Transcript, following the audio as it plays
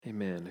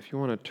Amen. If you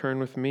want to turn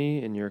with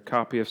me in your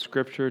copy of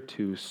Scripture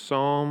to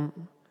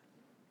Psalm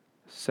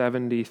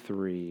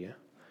 73.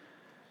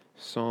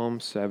 Psalm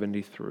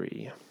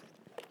 73.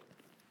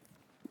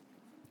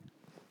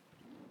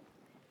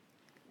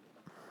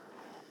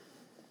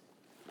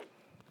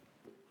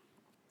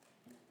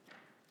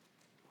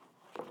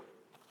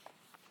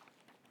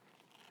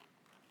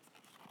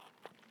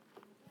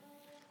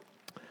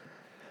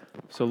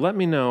 So let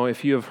me know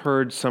if you have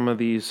heard some of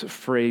these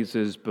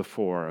phrases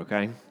before,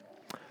 okay?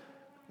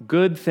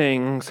 Good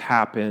things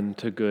happen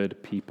to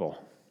good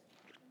people,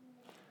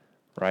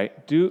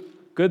 right?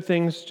 Good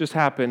things just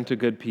happen to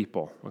good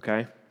people,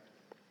 okay?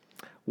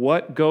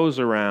 What goes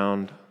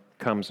around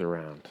comes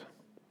around,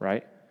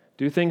 right?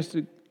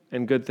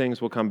 And good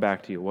things will come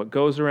back to you. What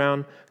goes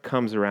around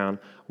comes around.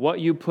 What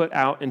you put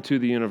out into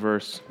the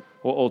universe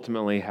will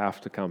ultimately have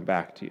to come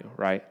back to you,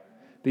 right?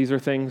 These are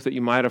things that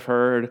you might have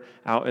heard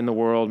out in the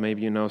world.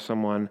 Maybe you know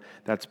someone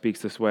that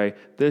speaks this way.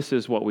 This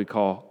is what we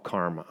call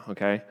karma,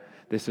 okay?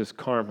 This is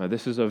karma.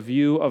 This is a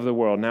view of the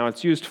world. Now,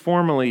 it's used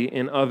formally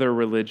in other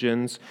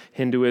religions,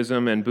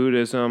 Hinduism and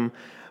Buddhism,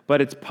 but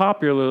it's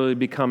popularly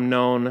become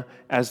known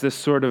as this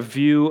sort of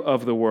view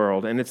of the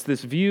world. And it's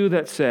this view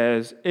that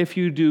says, if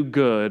you do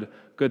good,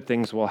 good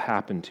things will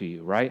happen to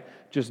you, right?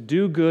 Just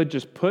do good,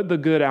 just put the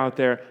good out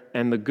there,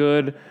 and the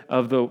good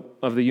of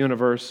the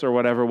universe or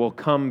whatever will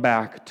come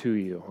back to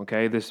you,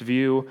 okay? This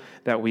view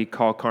that we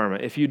call karma.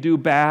 If you do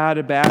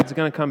bad, bad's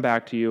going to come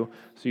back to you.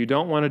 So you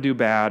don't want to do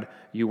bad,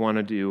 you want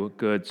to do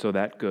good so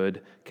that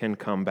good can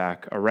come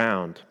back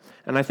around.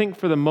 And I think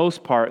for the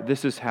most part,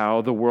 this is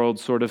how the world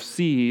sort of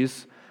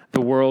sees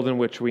the world in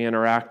which we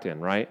interact in,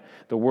 right?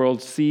 The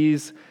world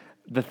sees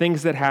the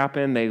things that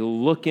happen, they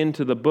look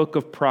into the book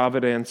of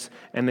providence,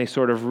 and they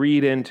sort of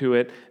read into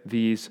it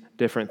these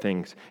different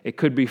things. It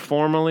could be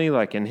formally,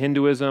 like in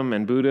Hinduism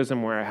and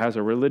Buddhism, where it has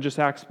a religious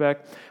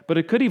aspect, but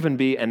it could even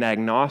be an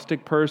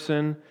agnostic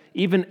person.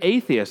 Even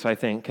atheists, I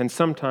think, can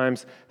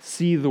sometimes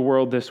see the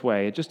world this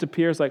way. It just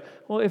appears like,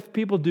 well, if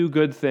people do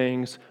good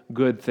things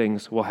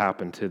will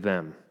happen to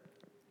them.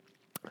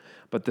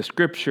 But the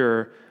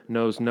Scripture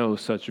knows no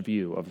such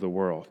view of the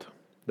world.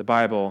 The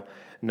Bible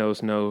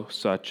knows no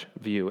such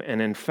view. And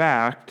in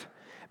fact,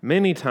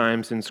 many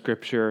times in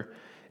Scripture,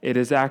 it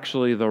is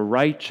actually the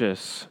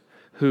righteous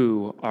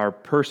who are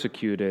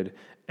persecuted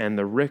and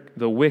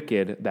the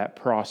wicked that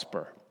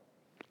prosper.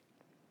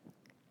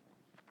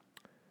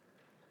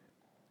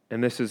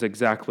 And this is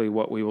exactly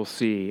what we will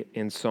see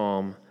in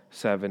Psalm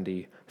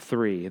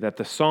 73, that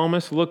the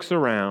psalmist looks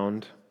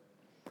around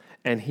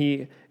and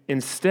he,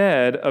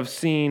 instead of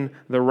seeing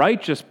the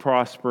righteous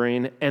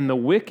prospering and the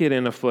wicked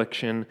in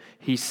affliction,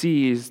 he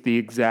sees the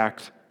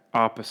exact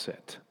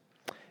opposite.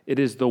 It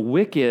is the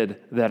wicked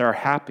that are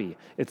happy.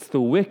 It's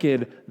the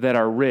wicked that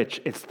are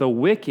rich. It's the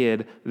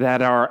wicked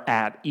that are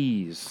at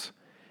ease.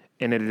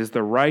 And it is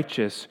the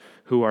righteous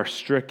who are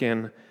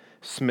stricken,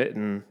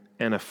 smitten,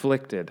 and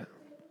afflicted.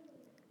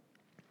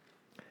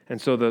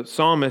 And so the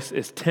psalmist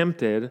is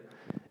tempted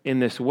in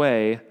this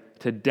way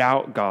to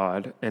doubt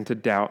God and to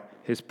doubt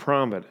His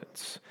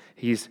providence.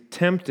 He's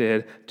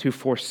tempted to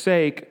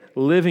forsake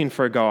living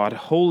for God,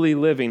 holy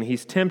living.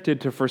 He's tempted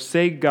to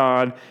forsake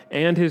God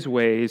and His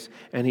ways,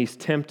 and he's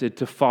tempted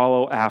to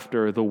follow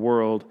after the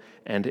world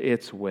and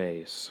its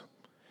ways.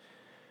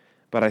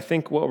 But I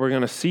think what we're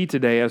going to see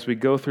today as we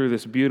go through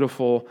this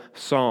beautiful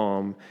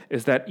psalm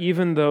is that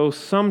even though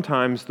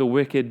sometimes the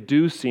wicked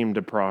do seem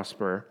to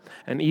prosper,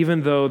 and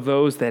even though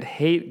those that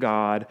hate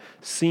God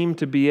seem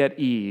to be at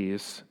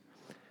ease,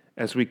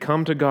 as we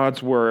come to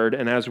God's word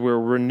and as we're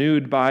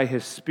renewed by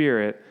His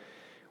Spirit,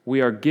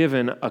 we are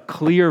given a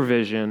clear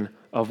vision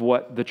of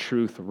what the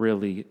truth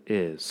really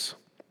is.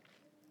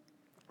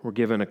 We're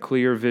given a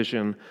clear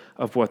vision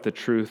of what the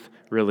truth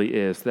really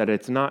is, that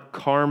it's not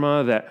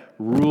karma that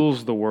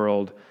rules the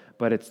world,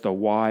 but it's the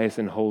wise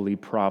and holy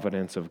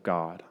providence of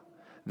God.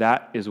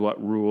 That is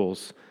what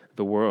rules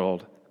the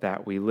world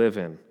that we live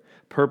in,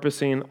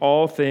 purposing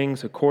all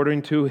things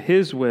according to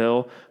His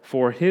will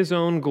for His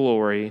own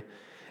glory,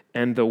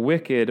 and the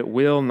wicked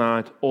will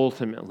not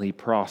ultimately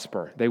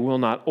prosper. They will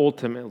not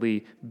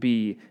ultimately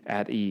be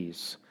at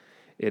ease.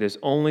 It is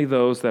only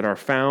those that are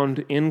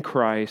found in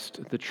Christ,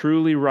 the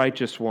truly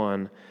righteous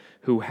one,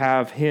 who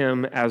have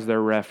Him as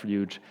their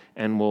refuge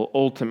and will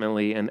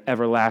ultimately and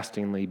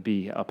everlastingly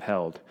be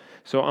upheld.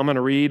 So I'm going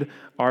to read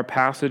our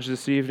passage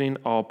this evening.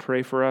 I'll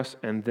pray for us,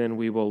 and then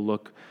we will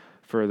look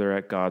further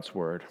at God's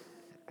word.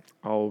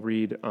 I'll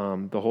read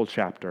the whole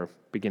chapter,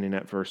 beginning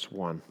at verse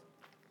 1.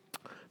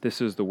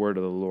 This is the word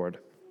of the Lord.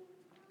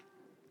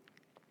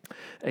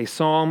 A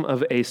psalm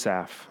of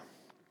Asaph.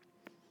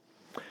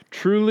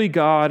 Truly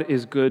God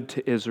is good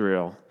to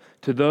Israel,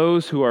 to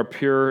those who are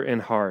pure in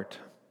heart.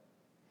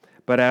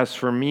 But as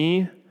for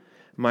me,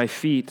 my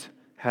feet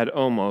had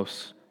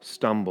almost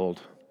stumbled.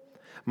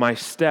 My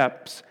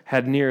steps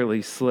had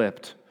nearly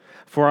slipped,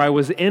 for I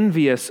was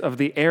envious of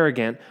the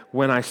arrogant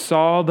when I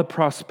saw the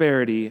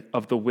prosperity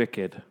of the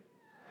wicked.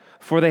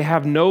 For they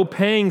have no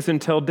pangs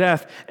until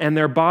death, and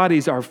their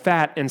bodies are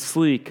fat and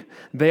sleek.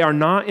 They are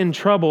not in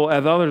trouble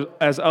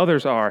as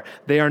others are.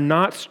 They are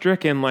not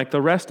stricken like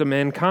the rest of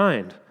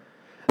mankind.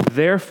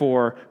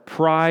 Therefore,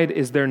 pride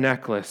is their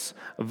necklace.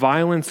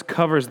 Violence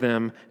covers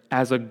them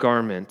as a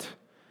garment.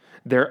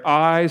 Their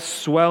eyes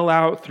swell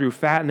out through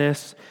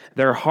fatness.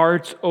 Their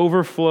hearts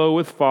overflow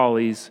with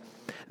follies.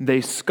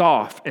 They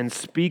scoff and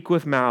speak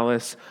with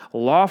malice.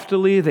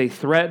 Loftily they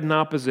threaten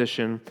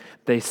opposition.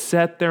 They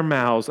set their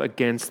mouths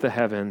against the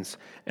heavens,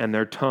 and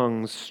their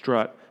tongues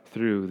strut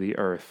through the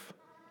earth.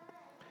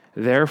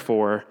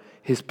 Therefore,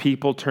 his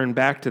people turn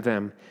back to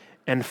them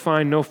and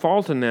find no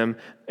fault in them.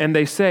 And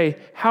they say,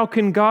 how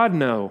can God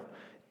know?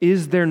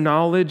 Is there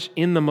knowledge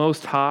in the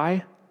Most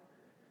High?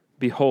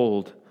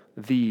 Behold,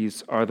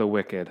 these are the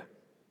wicked.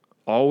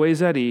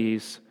 Always at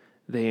ease,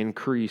 they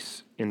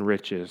increase in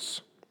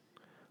riches.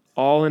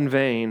 All in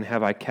vain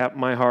have I kept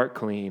my heart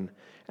clean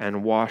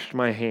and washed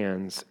my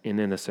hands in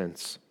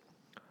innocence.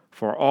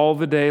 For all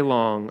the day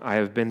long I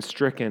have been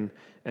stricken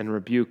and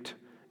rebuked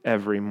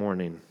every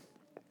morning.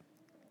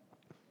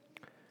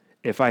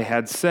 If I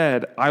had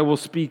said, I will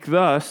speak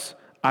thus,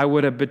 I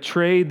would have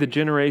betrayed the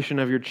generation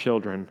of your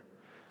children.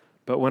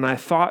 But when I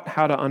thought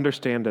how to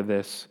understand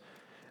this,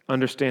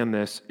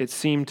 it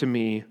seemed to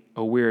me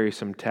a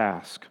wearisome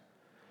task,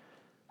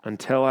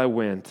 until I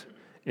went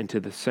into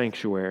the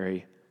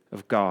sanctuary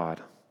of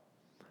God.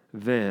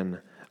 Then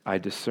I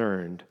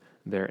discerned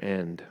their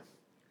end.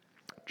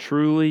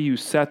 Truly you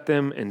set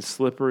them in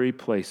slippery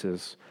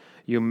places.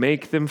 You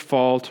make them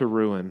fall to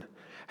ruin.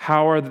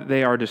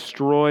 They are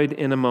destroyed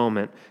in a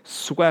moment,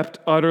 swept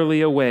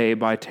utterly away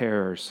by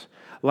terrors.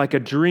 Like a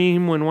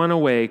dream when one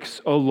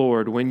awakes, O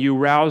Lord, when you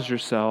rouse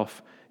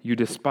yourself, you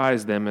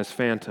despise them as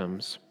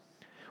phantoms.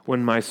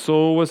 When my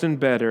soul was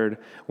embittered,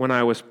 when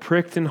I was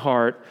pricked in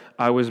heart,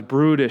 I was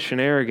brutish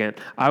and arrogant.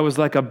 I was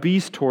like a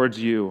beast towards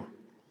you.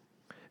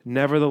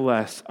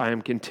 Nevertheless, I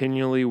am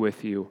continually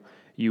with you.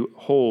 You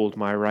hold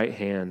my right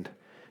hand.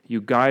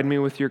 You guide me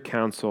with your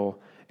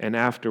counsel, and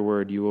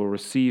afterward you will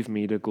receive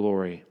me to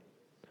glory.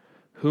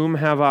 Whom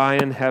have I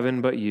in heaven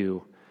but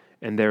you?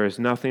 And there is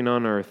nothing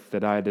on earth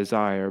that I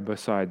desire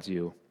besides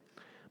you.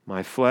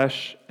 My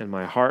flesh and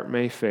my heart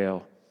may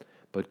fail,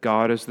 but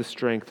God is the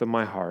strength of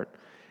my heart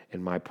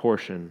and my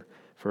portion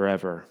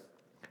forever.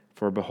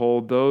 For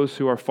behold, those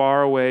who are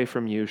far away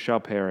from you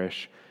shall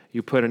perish.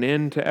 You put an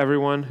end to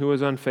everyone who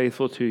is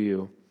unfaithful to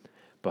you.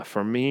 But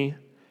for me,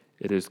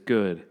 it is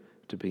good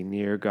to be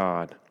near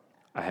God.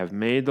 I have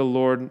made the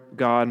Lord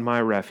God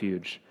my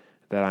refuge,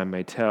 that I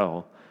may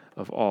tell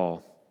of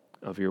all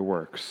of your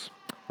works.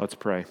 Let's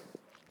pray.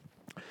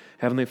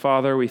 Heavenly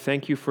Father, we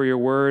thank you for your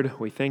word.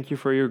 We thank you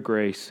for your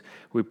grace.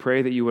 We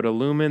pray that you would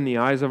illumine the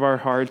eyes of our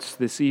hearts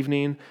this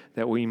evening,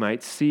 that we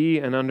might see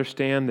and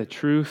understand the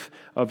truth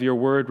of your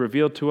word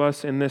revealed to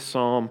us in this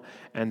psalm,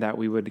 and that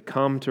we would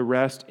come to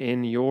rest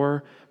in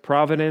your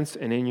providence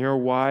and in your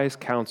wise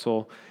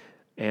counsel,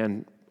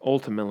 and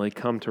ultimately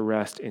come to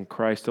rest in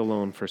Christ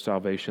alone for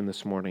salvation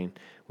this morning.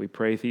 We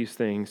pray these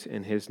things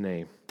in his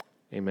name.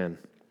 Amen.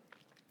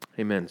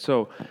 Amen.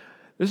 So,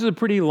 this is a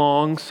pretty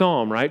long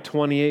psalm, right?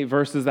 28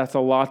 verses, that's a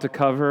lot to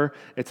cover.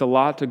 It's a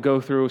lot to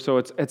go through, so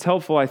it's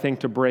helpful, I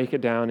think, to break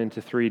it down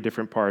into 3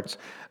 different parts,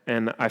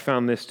 and I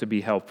found this to be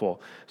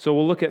helpful. So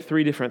we'll look at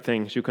 3 different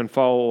things. You can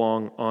follow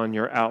along on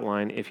your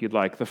outline if you'd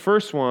like. The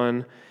first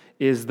one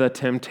is the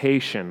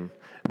temptation.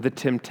 The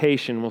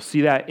temptation. We'll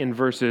see that in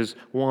verses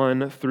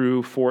 1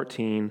 through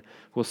 14.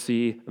 We'll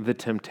see the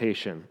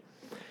temptation.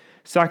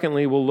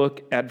 Secondly, we'll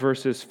look at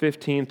verses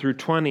 15 through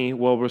 20,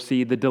 where we'll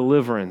see the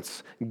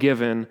deliverance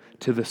given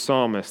to the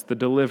psalmist, the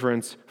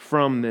deliverance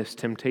from this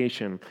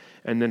temptation.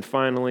 And then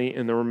finally,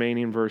 in the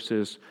remaining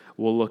verses,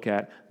 we'll look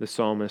at the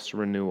psalmist's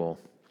renewal.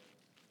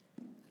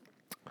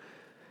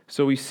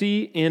 So we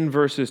see in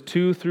verses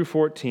 2 through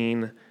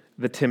 14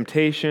 the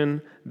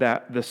temptation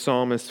that the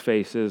psalmist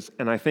faces,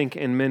 and I think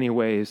in many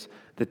ways,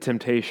 the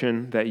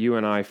temptation that you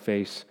and I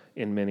face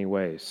in many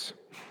ways.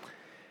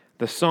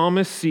 The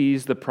psalmist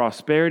sees the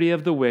prosperity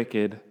of the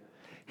wicked,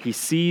 he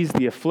sees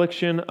the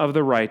affliction of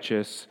the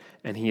righteous,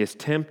 and he is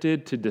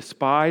tempted to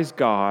despise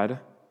God,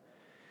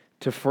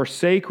 to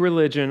forsake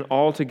religion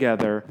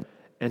altogether,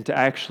 and to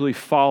actually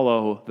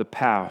follow the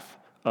path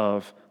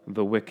of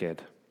the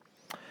wicked.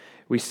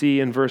 We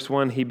see in verse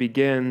 1, he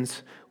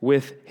begins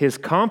with his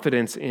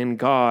confidence in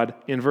God.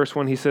 In verse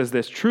 1, he says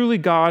this, truly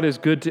God is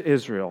good to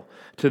Israel,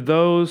 to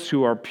those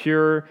who are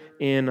pure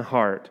in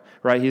heart.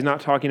 Right? He's not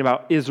talking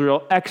about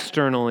Israel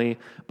externally,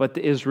 but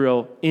the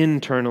Israel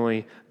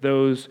internally,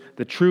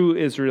 the true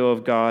Israel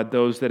of God,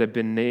 those that have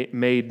been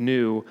made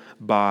new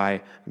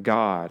by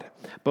God.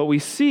 But we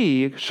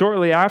see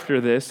shortly after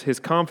this, his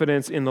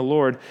confidence in the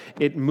Lord,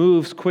 it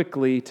moves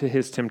quickly to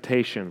his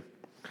temptation.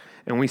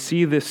 And we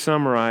see this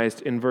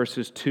summarized in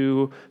verses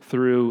 2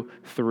 through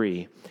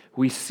 3.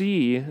 We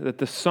see that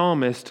the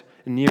psalmist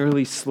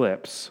nearly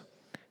slips.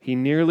 He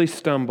nearly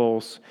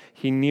stumbles.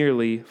 He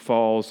nearly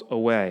falls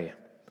away.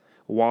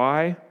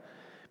 Why?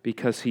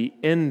 Because he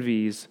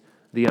envies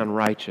the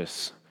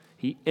unrighteous.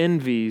 He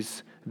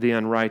envies the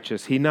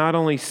unrighteous. He not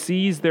only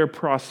sees their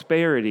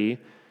prosperity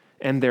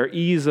and their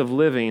ease of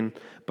living,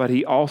 but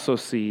he also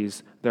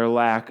sees their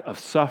lack of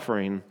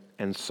suffering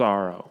and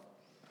sorrow.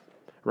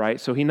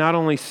 Right? So he not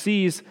only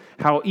sees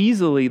how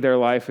easily their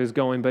life is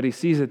going, but he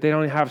sees that they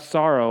don't have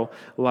sorrow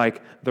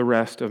like the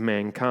rest of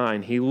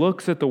mankind. He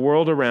looks at the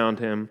world around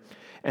him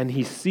and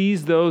he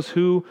sees those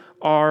who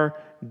are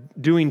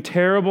doing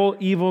terrible,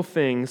 evil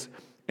things,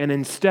 and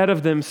instead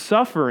of them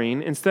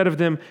suffering, instead of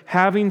them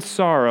having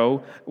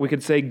sorrow, we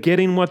could say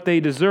getting what they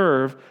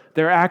deserve,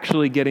 they're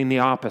actually getting the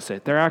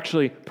opposite. They're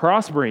actually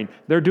prospering.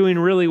 They're doing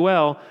really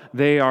well.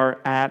 They are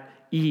at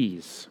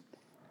ease.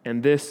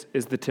 And this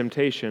is the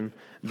temptation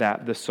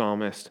that the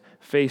psalmist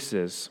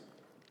faces.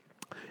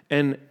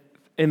 And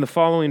in the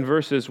following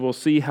verses, we'll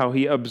see how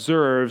he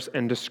observes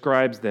and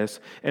describes this,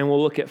 and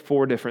we'll look at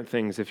 4 different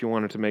things if you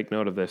wanted to make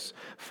note of this.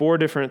 4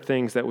 different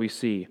things that we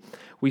see.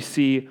 We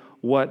see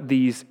what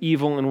these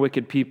evil and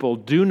wicked people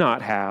do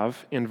not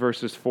have in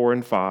verses 4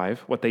 and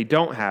 5, what they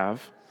don't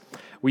have.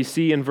 We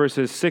see in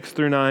verses 6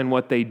 through 9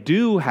 what they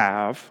do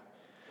have.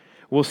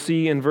 We'll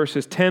see in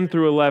verses 10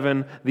 through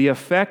 11 the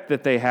effect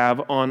that they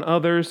have on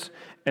others.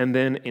 And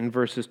then in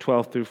verses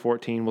 12 through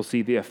 14, we'll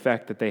see the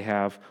effect that they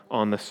have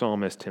on the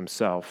psalmist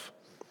himself.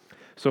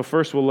 So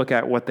first we'll look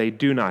at what they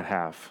do not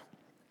have.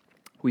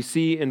 We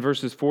see in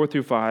verses 4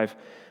 through 5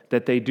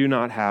 that they do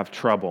not have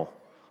trouble.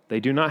 They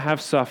do not have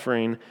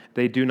suffering.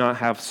 They do not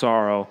have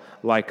sorrow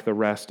like the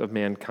rest of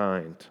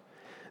mankind.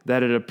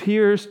 That it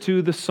appears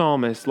to the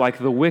psalmist like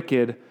the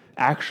wicked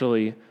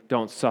actually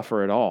don't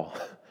suffer at all.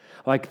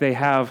 Like they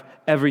have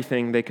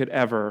everything they could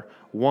ever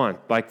want.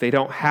 Like they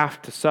don't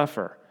have to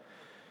suffer.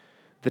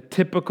 The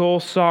typical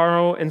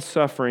sorrow and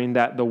suffering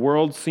that the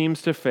world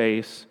seems to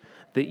face,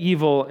 the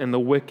evil and the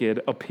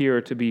wicked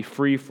appear to be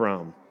free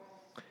from.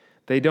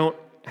 They don't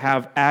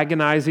have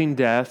agonizing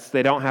deaths.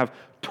 They don't have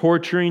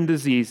torturing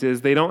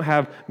diseases. They don't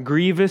have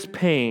grievous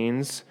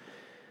pains.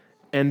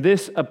 And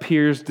this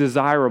appears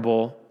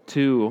desirable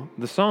to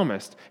the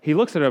psalmist. He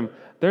looks at them.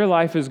 Their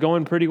life is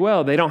going pretty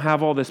well. They don't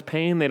have all this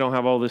pain. They don't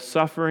have all this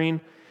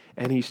suffering.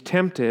 And he's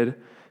tempted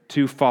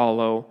to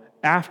follow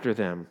after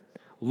them.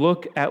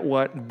 Look at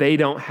what they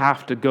don't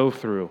have to go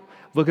through.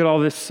 Look at all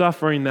this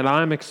suffering that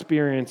I'm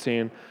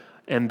experiencing,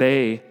 and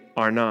they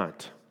are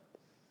not.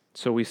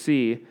 So we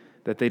see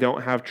that they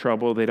don't have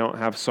trouble, they don't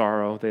have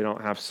sorrow, they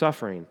don't have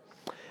suffering.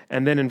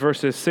 And then in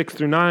verses 6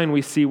 through 9,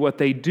 we see what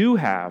they do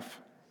have.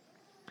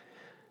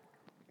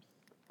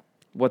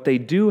 What they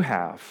do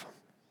have.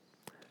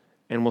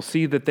 And we'll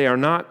see that they are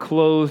not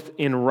clothed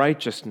in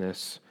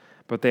righteousness,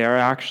 but they are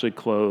actually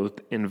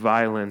clothed in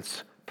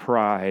violence,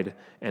 pride,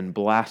 and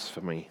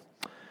blasphemy.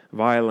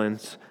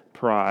 Violence,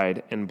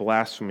 pride, and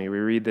blasphemy. We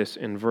read this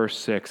in verse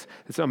 6.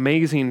 It's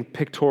amazing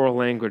pictorial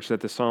language that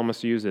the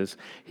psalmist uses.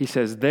 He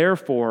says,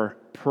 "Therefore,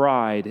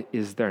 pride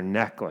is their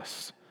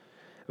necklace.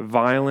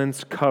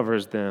 Violence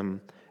covers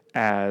them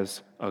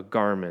as a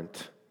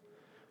garment."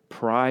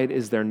 Pride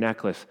is their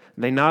necklace.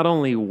 They not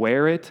only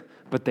wear it,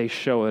 but they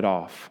show it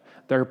off.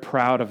 They're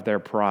proud of their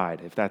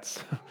pride, if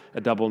that's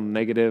a double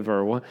negative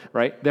or what,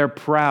 right? They're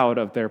proud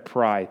of their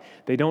pride.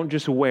 They don't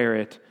just wear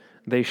it,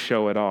 they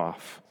show it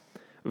off.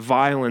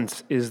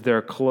 Violence is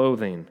their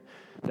clothing.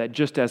 That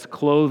just as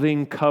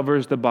clothing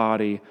covers the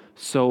body,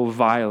 so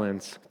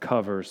violence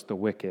covers the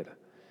wicked.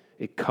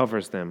 It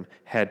covers them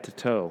head to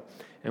toe.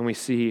 And we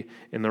see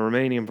in the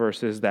remaining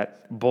verses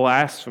that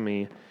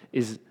blasphemy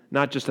is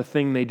not just a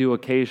thing they do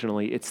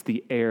occasionally, it's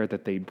the air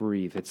that they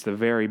breathe. It's the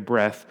very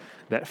breath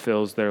that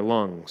fills their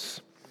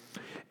lungs.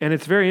 And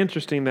it's very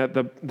interesting that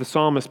the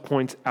psalmist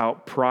points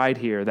out pride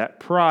here, that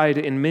pride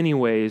in many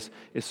ways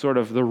is sort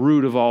of the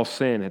root of all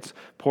sin. It's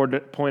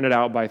pointed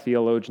out by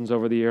theologians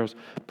over the years.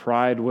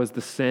 Pride was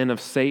the sin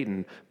of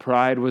Satan.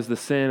 Pride was the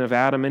sin of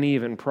Adam and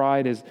Eve. And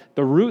pride is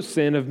the root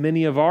sin of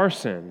many of our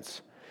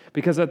sins.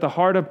 Because at the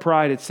heart of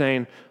pride, it's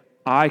saying,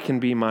 I can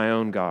be my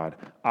own God.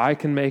 I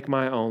can make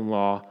my own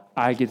law.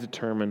 I get to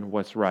determine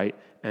what's right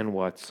and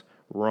what's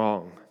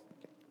wrong.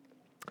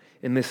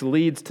 And this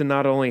leads to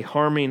not only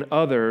harming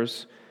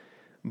others,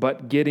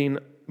 but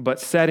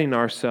setting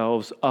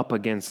ourselves up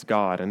against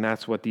God. And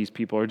that's what these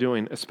people are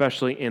doing,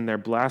 especially in their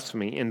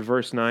blasphemy. In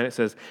verse 9, it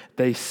says,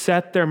 they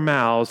set their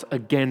mouths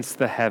against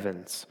the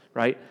heavens,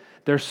 right?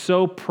 They're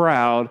so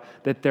proud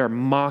that they're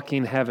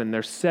mocking heaven.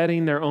 They're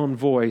setting their own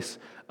voice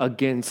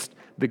against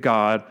the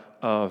God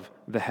of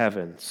the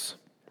heavens.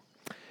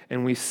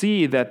 And we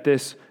see that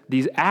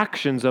these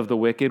actions of the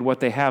wicked, what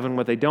they have and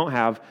what they don't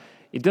have,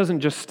 it doesn't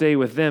just stay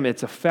with them,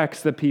 it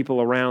affects the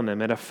people around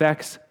them. It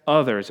affects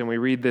others. And we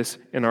read this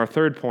in our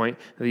third point,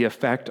 the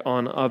effect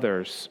on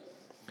others.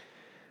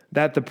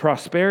 That the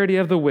prosperity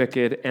of the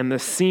wicked and the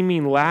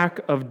seeming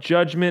lack of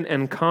judgment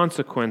and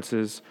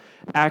consequences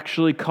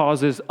actually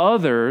causes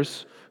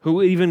others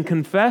who even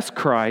confess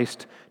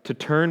Christ to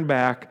turn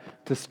back,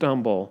 to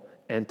stumble,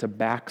 and to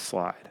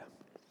backslide.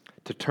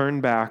 To turn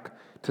back,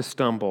 to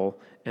stumble,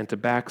 and to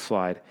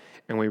backslide.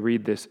 And we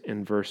read this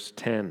in verse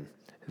 10.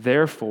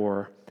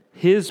 Therefore,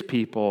 his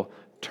people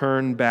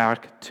turn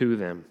back to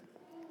them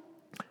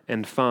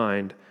and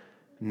find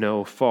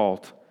no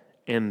fault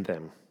in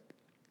them.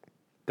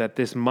 That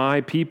this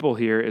my people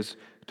here is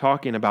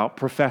talking about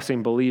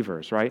professing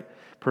believers, right?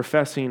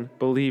 Professing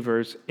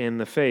believers in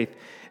the faith.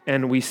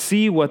 And we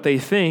see what they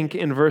think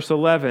in verse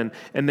 11,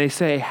 and they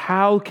say,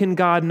 how can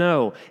God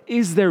know?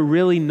 Is there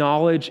really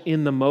knowledge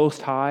in the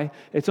Most High?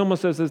 It's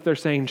almost as if they're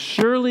saying,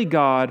 surely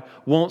God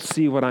won't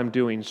see what I'm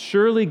doing.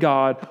 Surely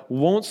God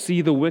won't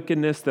see the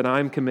wickedness that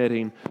I'm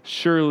committing.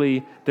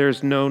 Surely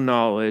there's no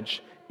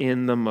knowledge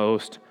in the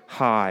Most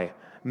High.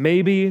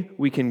 Maybe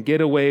we can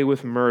get away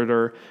with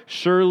murder.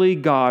 Surely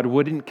God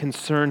wouldn't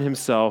concern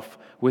himself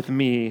with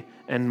me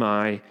and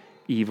my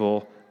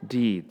evil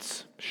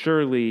deeds.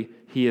 Surely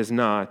he is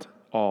not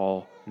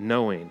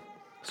all-knowing.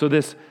 So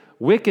this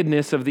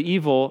wickedness of the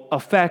evil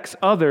affects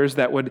others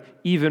that would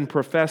even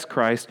profess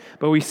Christ.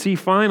 But we see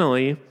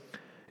finally,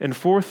 and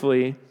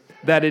fourthly,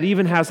 that it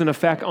even has an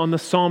effect on the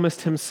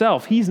psalmist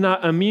himself. He's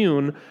not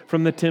immune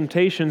from the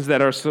temptations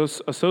that are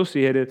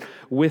associated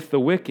with the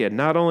wicked.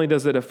 Not only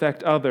does it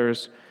affect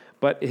others,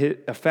 but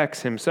it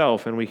affects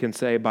himself. And we can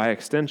say, by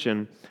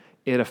extension,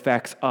 it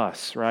affects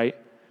us, right?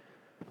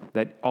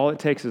 That all it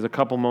takes is a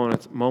couple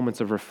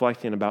moments of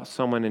reflecting about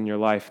someone in your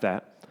life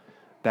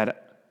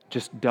that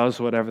just does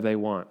whatever they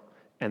want,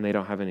 and they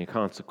don't have any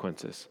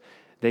consequences.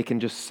 They can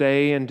just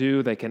say and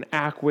do, they can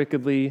act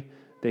wickedly,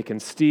 they can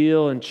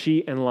steal and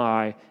cheat and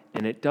lie,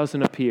 and it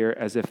doesn't appear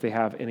as if they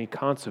have any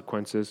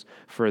consequences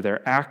for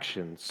their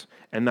actions.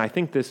 And I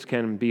think this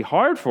can be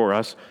hard for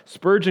us.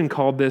 Spurgeon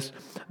called this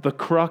the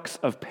crux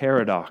of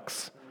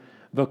paradox.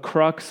 The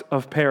crux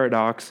of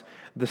paradox,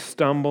 the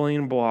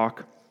stumbling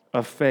block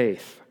of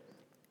faith.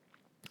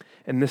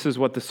 And this is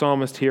what the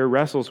psalmist here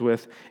wrestles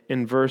with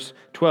in verse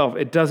 12.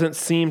 It doesn't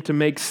seem to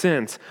make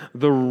sense.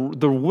 The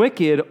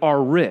wicked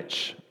are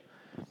rich.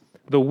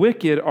 The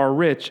wicked are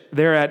rich.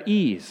 They're at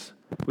ease.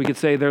 We could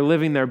say they're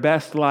living their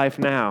best life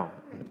now.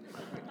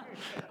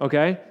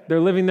 Okay?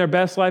 They're living their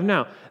best life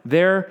now.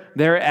 They're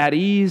at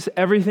ease.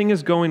 Everything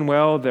is going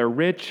well. They're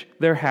rich.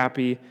 They're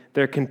happy.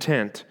 They're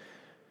content.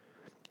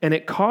 And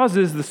it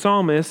causes the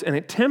psalmist, and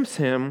it tempts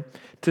him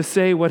to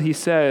say what he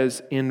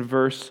says in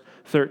verse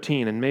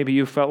 13. And maybe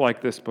you felt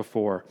like this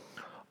before.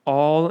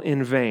 All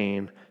in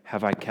vain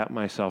have I kept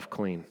myself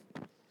clean.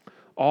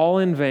 All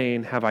in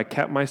vain have I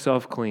kept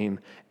myself clean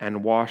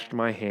and washed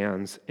my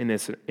hands in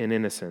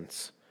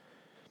innocence.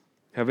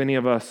 Have any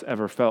of us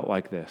ever felt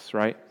like this,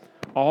 right?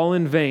 All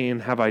in vain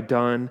have I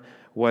done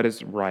what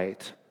is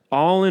right.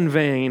 All in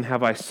vain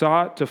have I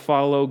sought to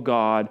follow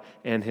God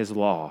and his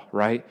law,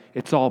 right?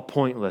 It's all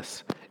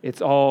pointless.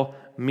 It's all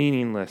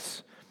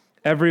meaningless.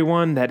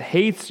 Everyone that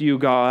hates you,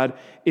 God,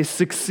 is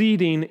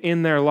succeeding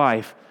in their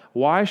life.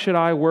 Why should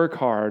I work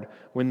hard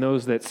when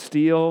those that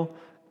steal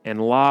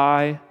and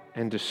lie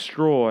and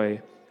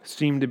destroy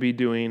seem to be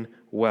doing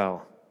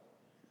well?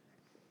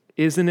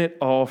 Isn't it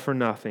all for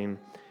nothing?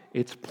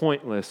 It's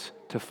pointless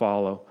to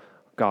follow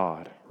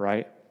God,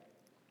 right?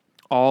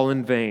 All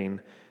in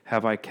vain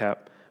have I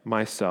kept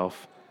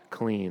myself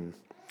clean.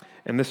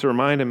 And this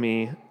reminded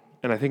me,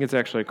 and I think it's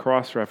actually a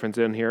cross-reference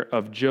in here,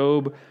 of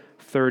Job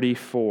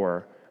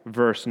 34,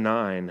 verse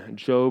 9.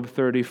 Job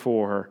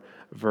 34,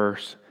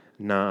 verse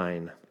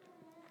 9.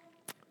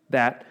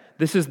 That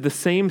this is the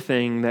same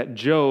thing that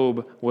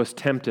Job was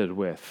tempted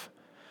with.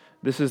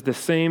 This is the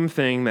same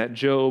thing that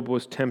Job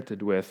was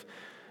tempted with.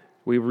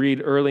 We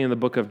read early in the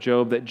book of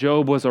Job that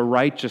Job was a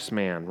righteous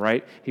man,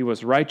 right? He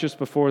was righteous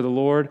before the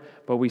Lord,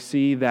 but we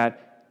see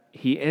that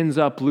he ends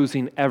up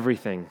losing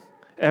everything.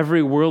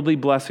 Every worldly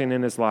blessing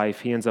in his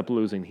life, he ends up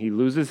losing. He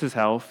loses his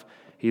health,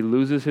 he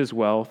loses his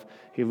wealth,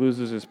 he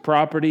loses his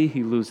property,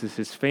 he loses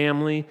his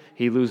family,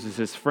 he loses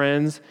his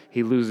friends,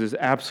 he loses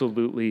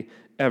absolutely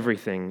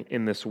everything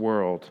in this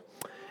world.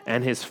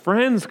 And his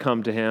friends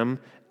come to him,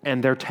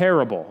 and they're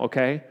terrible,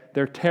 okay?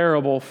 They're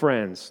terrible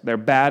friends. They're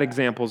bad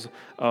examples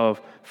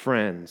of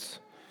friends.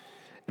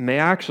 And they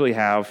actually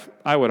have,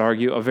 I would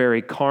argue, a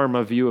very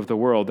karma view of the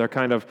world. They're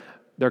kind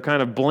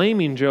of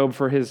blaming Job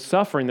for his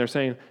suffering. They're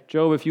saying,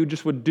 Job, if you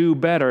just would do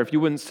better, if you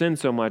wouldn't sin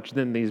so much,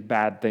 then these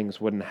bad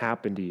things wouldn't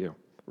happen to you,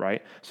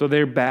 right? So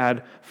they're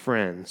bad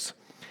friends.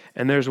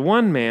 And there's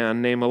one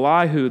man named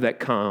Elihu that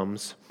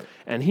comes,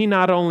 and he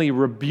not only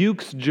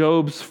rebukes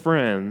Job's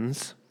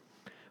friends,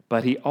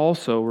 but he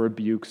also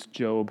rebukes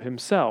Job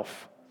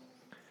himself,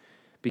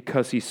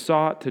 because he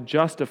sought to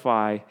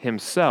justify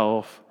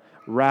himself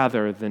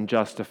rather than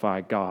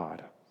justify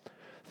God.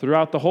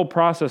 Throughout the whole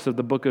process of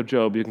the book of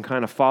Job, you can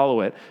kind of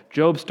follow it.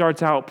 Job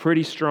starts out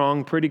pretty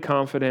strong, pretty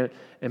confident,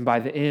 and by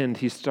the end,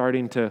 he's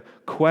starting to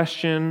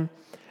question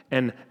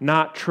and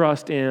not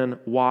trust in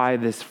why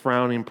this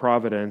frowning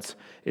providence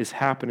is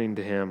happening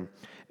to him.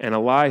 And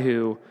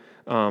Elihu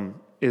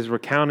is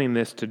recounting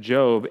this to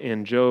Job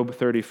in Job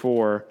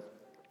 34.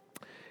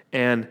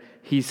 And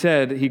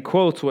he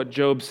quotes what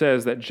Job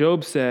says, that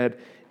Job said,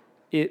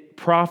 "It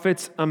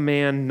profits a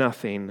man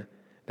nothing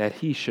that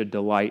he should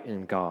delight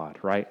in God,"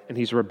 right? And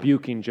he's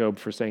rebuking Job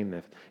for saying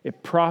this.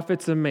 It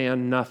profits a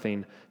man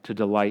nothing to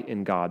delight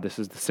in God. This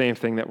is the same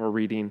thing that we're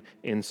reading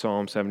in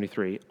Psalm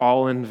 73.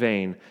 All in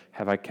vain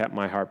have I kept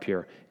my heart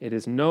pure. It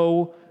is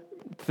no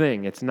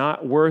thing. It's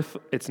not worth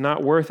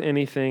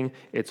anything.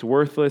 It's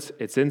worthless.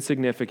 It's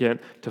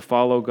insignificant to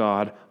follow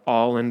God.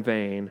 All in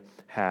vain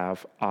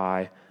have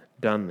I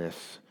done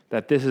this.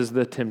 That this is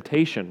the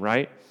temptation,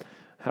 right?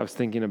 I was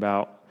thinking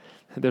about,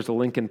 there's a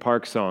Linkin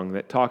Park song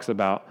that talks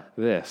about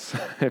this.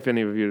 If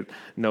any of you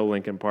know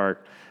Linkin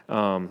Park,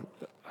 that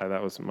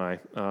was my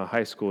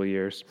high school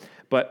years.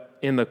 But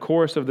in the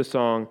chorus of the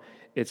song,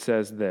 it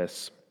says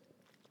this: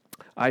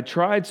 I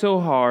tried so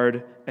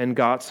hard and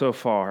got so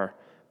far,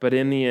 but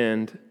in the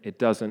end, it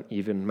doesn't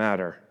even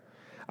matter.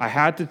 I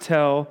had to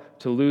fall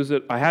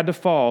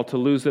to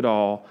lose it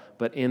all,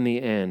 but in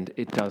the end,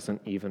 it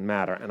doesn't even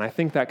matter. And I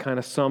think that kind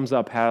of sums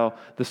up how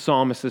the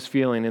psalmist is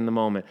feeling in the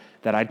moment,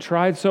 that I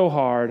tried so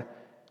hard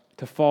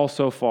to fall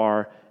so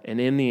far, and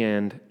in the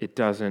end, it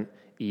doesn't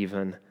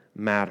even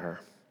matter.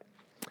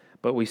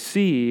 But we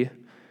see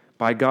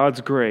by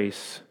God's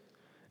grace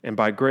and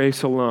by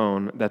grace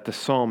alone that the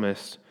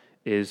psalmist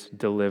is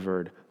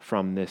delivered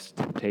from this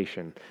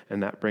temptation.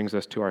 And that brings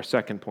us to our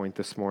second point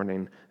this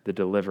morning, the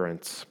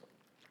deliverance.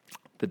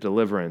 The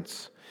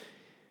deliverance.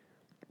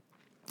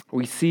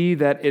 We see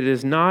that it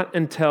is not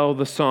until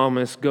the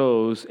psalmist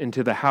goes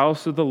into the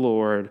house of the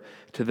Lord,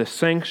 to the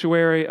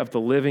sanctuary of the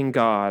living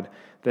God,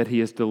 that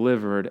he is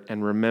delivered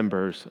and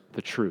remembers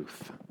the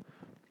truth.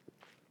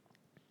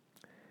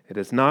 It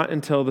is not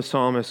until the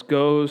psalmist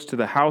goes to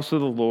the house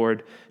of the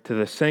Lord, to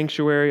the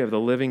sanctuary of the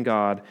living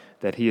God,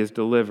 that he is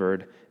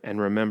delivered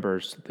and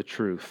remembers the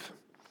truth.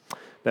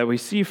 That we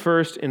see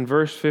first in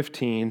verse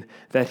 15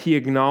 that he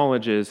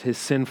acknowledges his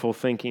sinful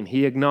thinking.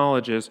 He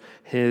acknowledges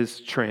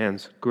his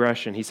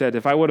transgression. He said,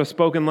 if I would have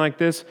spoken like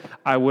this,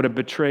 I would have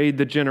betrayed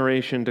the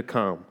generation to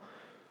come.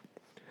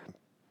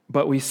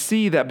 But we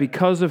see that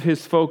because of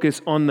his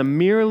focus on the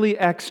merely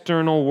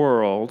external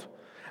world,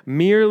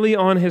 merely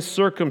on his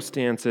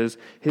circumstances,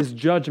 his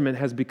judgment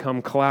has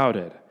become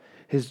clouded.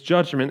 His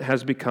judgment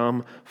has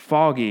become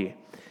foggy.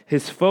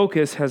 His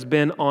focus has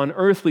been on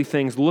earthly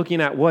things,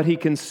 looking at what he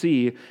can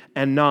see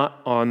and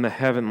not on the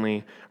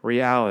heavenly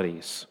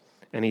realities.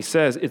 And he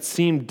says, it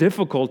seemed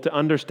difficult to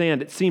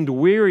understand. It seemed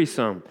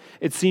wearisome.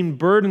 It seemed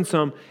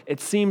burdensome. It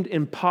seemed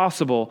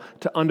impossible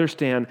to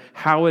understand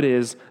how it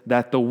is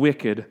that the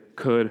wicked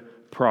could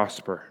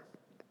prosper.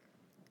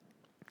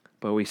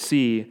 But we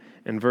see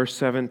in verse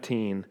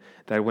 17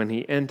 that when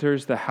he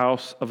enters the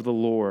house of the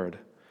Lord,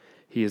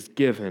 he is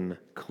given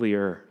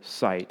clear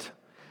sight.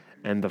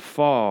 And the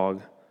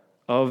fog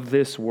of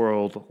this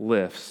world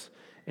lifts,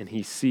 and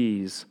he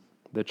sees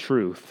the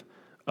truth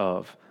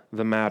of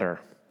the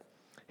matter.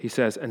 He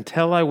says,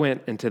 until I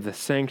went into the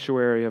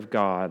sanctuary of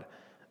God,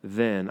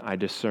 then I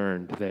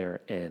discerned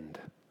their end.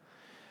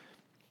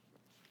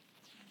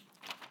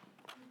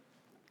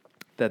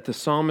 That the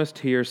psalmist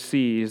here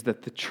sees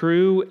that the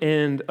true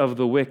end of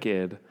the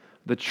wicked,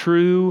 the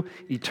true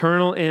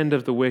eternal end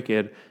of the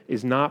wicked,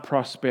 is not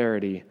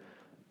prosperity,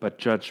 but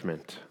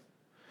judgment,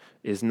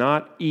 is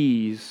not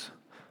ease,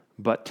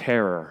 but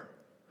terror,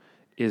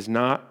 is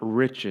not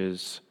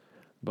riches,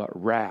 but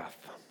wrath.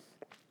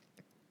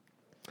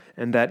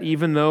 And that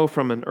even though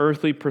from an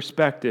earthly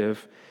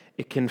perspective,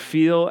 it can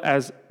feel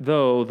as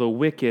though the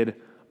wicked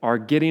are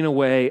getting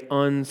away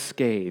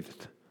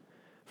unscathed,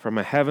 from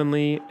a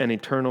heavenly and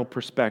eternal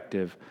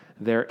perspective,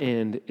 their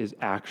end is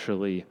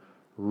actually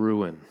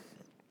ruin.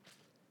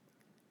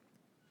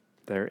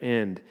 Their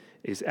end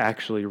is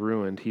actually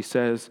ruined. He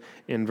says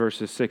in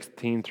verses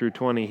 16 through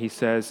 20, he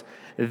says,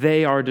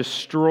 they are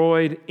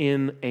destroyed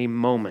in a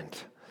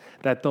moment,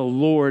 that the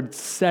Lord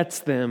sets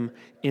them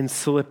in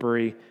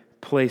slippery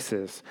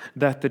places,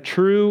 that the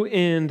true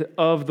end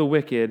of the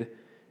wicked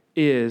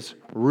is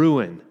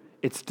ruin,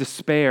 it's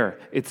despair,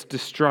 it's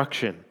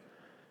destruction.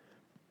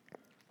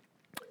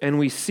 And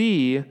we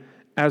see,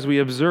 as we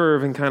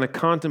observe and kind of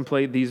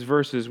contemplate these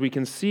verses, we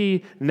can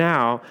see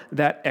now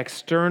that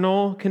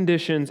external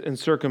conditions and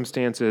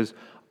circumstances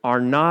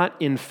are not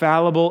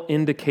infallible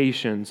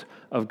indications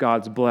of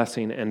God's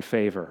blessing and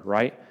favor,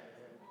 right?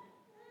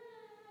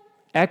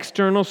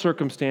 External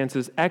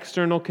circumstances,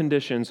 external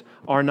conditions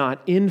are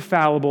not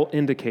infallible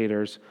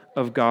indicators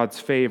of God's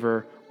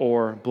favor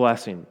or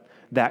blessing.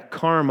 That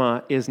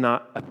karma is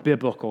not a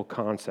biblical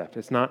concept.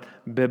 It's not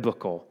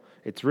biblical.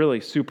 It's really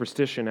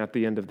superstition at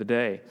the end of the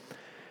day.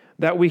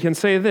 That we can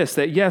say this,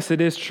 that yes, it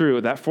is true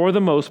that for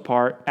the most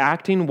part,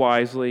 acting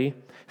wisely,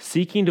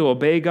 seeking to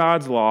obey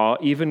God's law,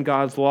 even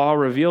God's law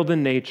revealed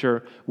in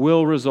nature,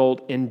 will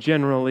result in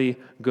generally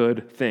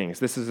good things.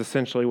 This is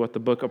essentially what the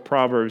book of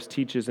Proverbs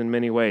teaches in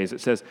many ways.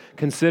 It says,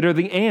 consider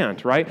the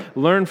ant, right?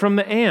 Learn from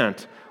the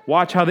ant.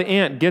 Watch how the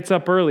ant gets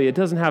up early. It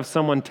doesn't have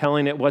someone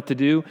telling it what to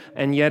do,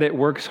 and yet it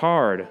works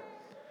hard.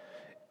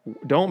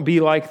 Don't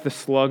be like the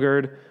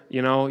sluggard.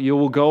 You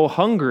will go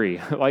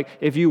hungry. Like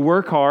if you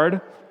work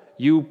hard,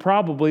 you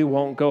probably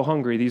won't go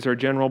hungry. These are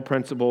general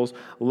principles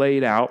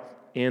laid out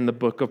in the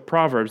book of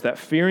Proverbs, that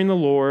fearing the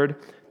Lord,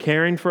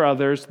 caring for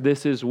others,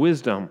 this is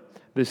wisdom,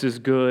 this is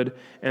good,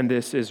 and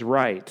this is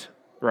right?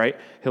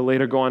 He'll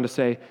later go on to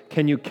say,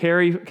 can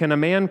a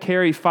man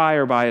carry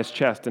fire by his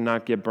chest and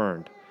not get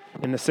burned?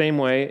 In the same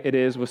way it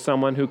is with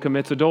someone who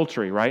commits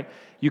adultery, right?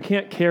 You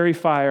can't carry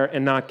fire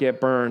and not get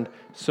burned.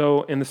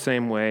 So in the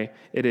same way,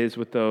 it is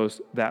with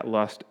those that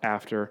lust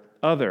after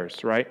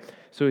others, right?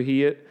 So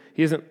he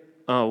isn't,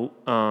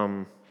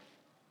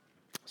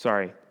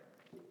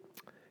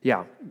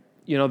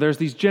 there's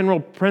these general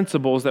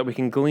principles that we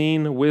can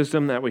glean,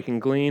 wisdom that we can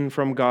glean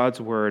from God's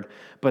word,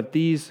 but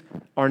these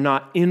are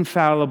not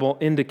infallible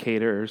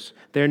indicators.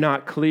 They're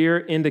not clear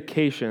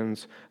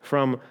indications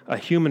from a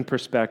human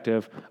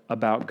perspective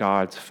about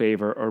God's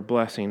favor or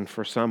blessing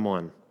for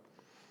someone.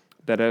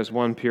 That, as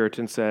one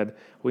Puritan said,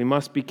 we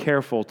must be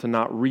careful to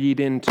not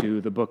read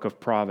into the book of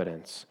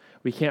providence.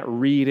 We can't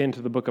read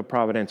into the book of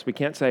providence. We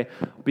can't say,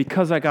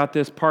 because I got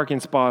this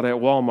parking spot at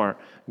Walmart,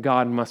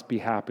 God must be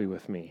happy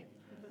with me,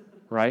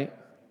 right?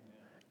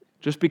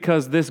 Just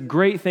because this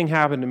great thing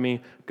happened to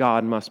me,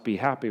 God must be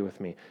happy with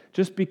me.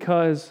 Just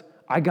because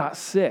I got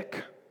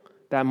sick,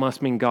 that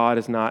must mean God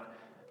is not,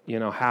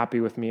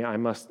 happy with me. I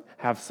must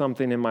have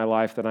something in my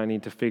life that I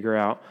need to figure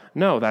out.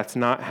 No, that's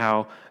not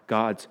how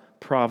God's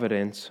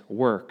providence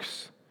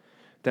works.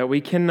 That we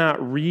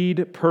cannot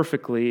read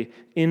perfectly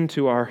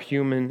into our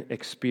human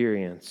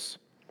experience.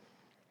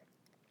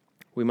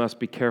 We must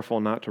be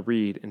careful not to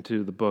read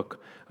into the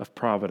book of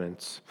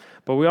providence.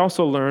 But we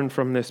also learn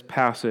from this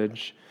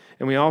passage,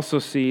 and we also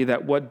see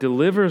that what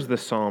delivers the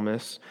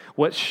psalmist,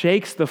 what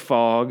shakes the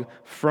fog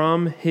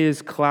from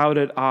his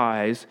clouded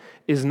eyes,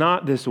 is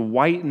not this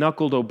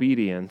white-knuckled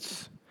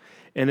obedience,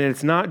 and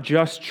it's not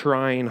just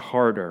trying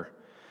harder,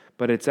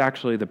 but it's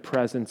actually the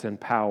presence and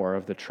power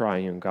of the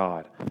triune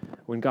God.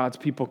 When God's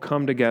people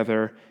come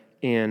together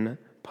in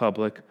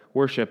public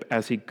worship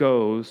as he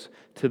goes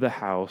to the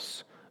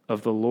house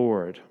of the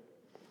Lord,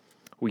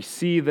 we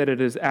see that it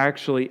is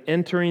actually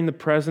entering the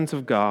presence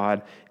of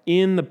God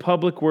in the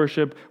public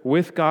worship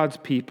with God's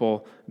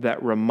people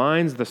that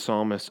reminds the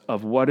psalmist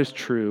of what is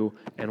true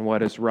and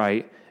what is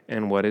right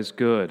and what is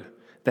good.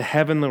 The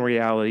heavenly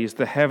realities,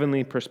 the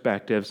heavenly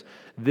perspectives,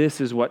 this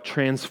is what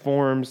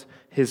transforms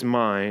his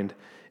mind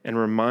and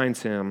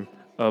reminds him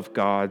of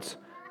God's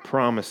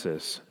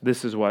promises.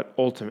 This is what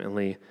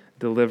ultimately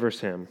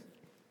delivers him.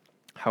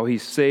 How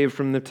he's saved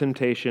from the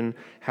temptation,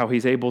 how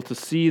he's able to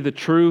see the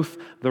truth,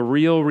 the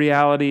real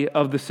reality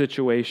of the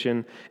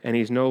situation, and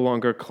he's no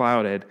longer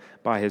clouded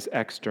by his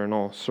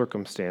external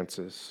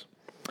circumstances.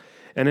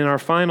 And in our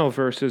final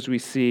verses, we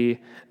see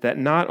that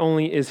not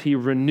only is he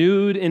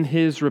renewed in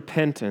his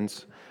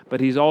repentance, but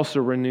he's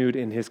also renewed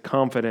in his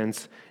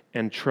confidence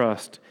and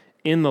trust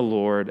in the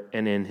Lord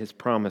and in his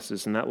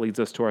promises. And that leads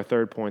us to our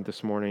third point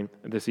this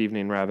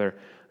evening,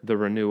 the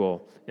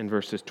renewal in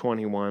verses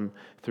 21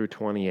 through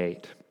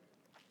 28.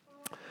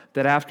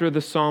 That after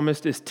the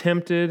psalmist is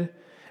tempted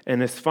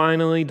and is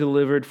finally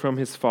delivered from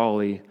his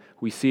folly,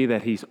 we see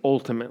that he's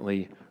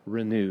ultimately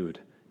renewed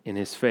in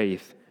his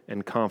faith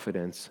and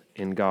confidence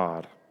in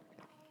God.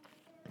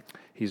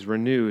 He's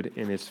renewed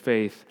in his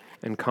faith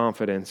and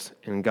confidence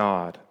in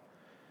God.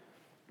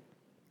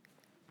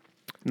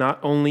 Not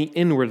only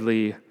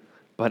inwardly,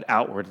 but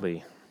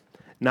outwardly.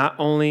 Not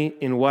only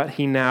in what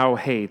he now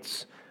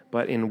hates,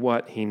 but in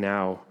what he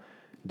now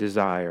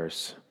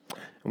desires.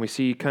 And we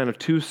see kind of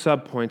two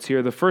subpoints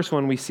here. The first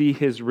one, we see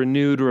his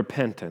renewed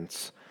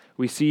repentance.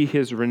 We see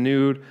his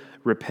renewed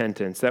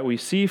repentance. That we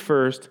see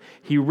first,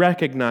 he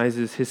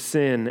recognizes his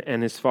sin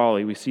and his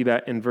folly. We see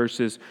that in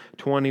verses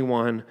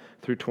 21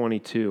 through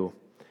 22.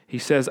 He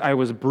says, I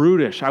was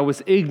brutish, I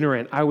was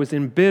ignorant, I was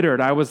embittered,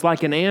 I was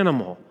like an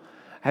animal.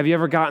 Have you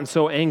ever gotten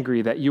so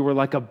angry that you were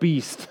like a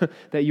beast,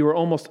 that you were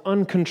almost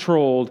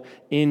uncontrolled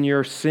in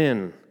your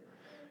sin?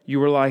 You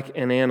were like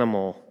an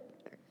animal.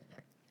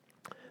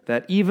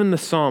 That even the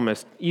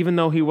psalmist, even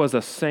though he was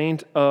a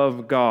saint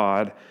of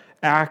God,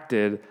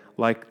 acted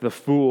like the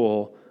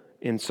fool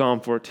in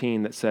Psalm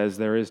 14 that says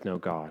there is no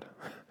God,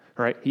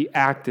 right? He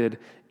acted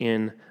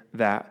in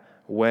that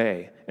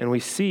way. And we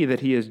see that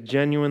he is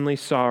genuinely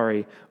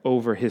sorry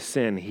over his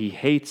sin. He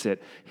hates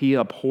it. He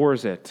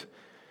abhors it.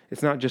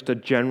 It's not just a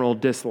general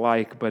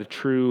dislike, but a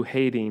true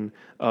hating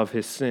of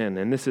his sin.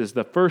 And this is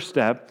the first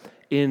step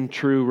in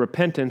true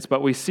repentance.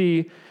 But we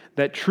see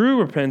that true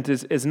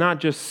repentance is not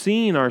just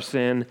seeing our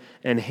sin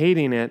and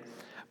hating it,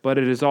 but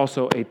it is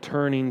also a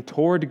turning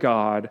toward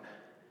God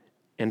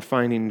and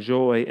finding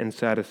joy and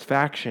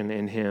satisfaction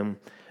in him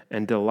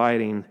and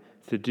delighting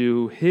to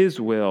do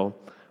his will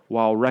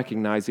while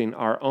recognizing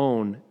our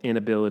own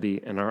inability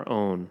and our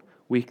own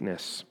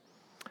weakness.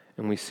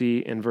 And we see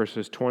in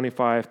verses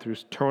 25 through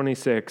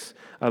 26,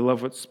 I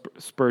love what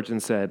Spurgeon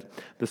said.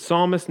 The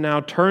psalmist now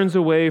turns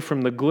away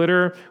from the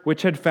glitter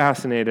which had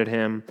fascinated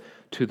him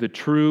to the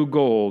true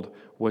gold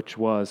which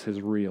was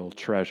his real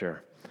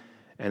treasure.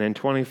 And in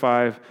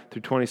 25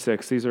 through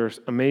 26, these are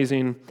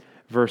amazing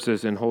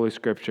verses in Holy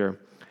Scripture.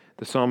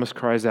 The psalmist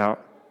cries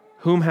out,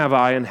 "Whom have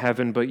I in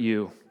heaven but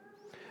you?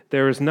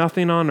 There is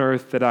nothing on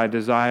earth that I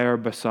desire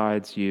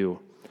besides you.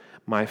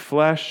 My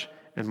flesh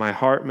and my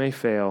heart may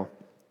fail,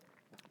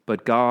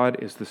 but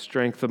God is the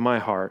strength of my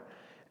heart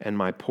and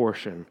my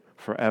portion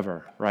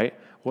forever," right?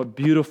 What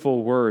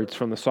beautiful words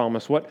from the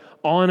psalmist. What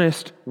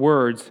honest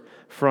words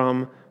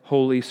from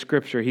Holy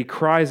Scripture. He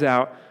cries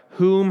out,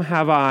 Whom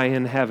have I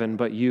in heaven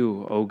but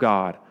you, O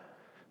God?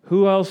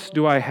 Who else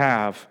do I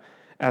have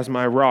as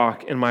my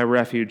rock and my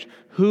refuge?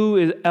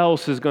 Who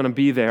else is going to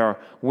be there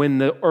when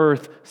the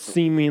earth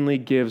seemingly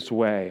gives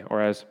way?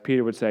 Or as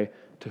Peter would say,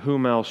 to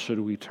whom else should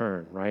we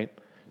turn, right?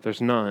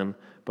 There's none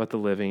but the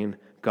living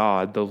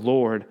God, the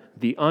Lord,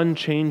 the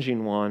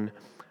unchanging one,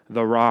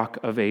 the rock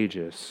of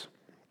ages.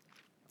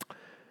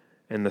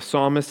 And the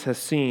psalmist has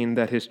seen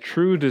that his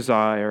true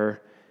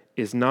desire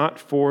is not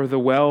for the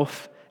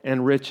wealth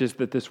and riches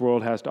that this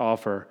world has to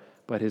offer,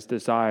 but his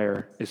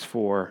desire is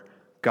for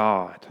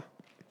God.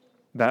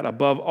 That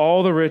above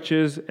all the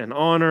riches and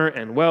honor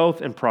and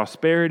wealth and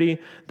prosperity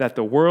that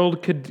the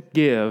world could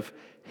give,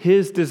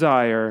 his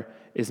desire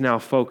is now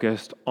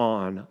focused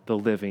on the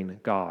living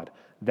God.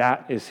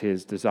 That is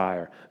his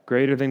desire.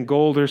 Greater than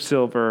gold or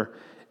silver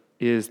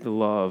is the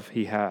love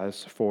he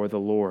has for the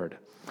Lord.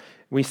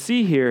 We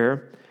see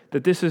here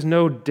that this is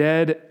no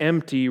dead,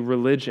 empty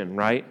religion,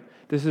 right?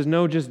 This is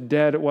no just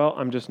dead, well,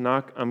 I'm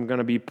going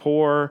to be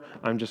poor,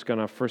 I'm just going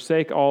to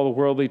forsake all the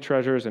worldly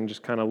treasures and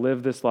just kind of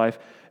live this life.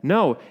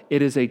 No,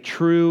 it is a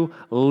true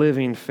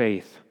living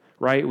faith,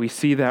 right? We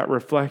see that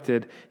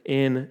reflected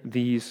in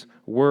these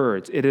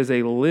words. It is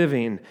a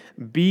living,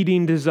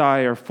 beating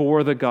desire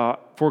for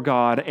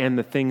God and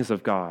the things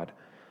of God.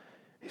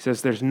 He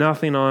says, there's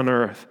nothing on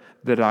earth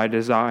that I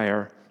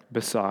desire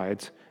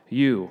besides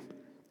you.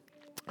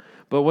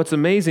 But what's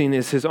amazing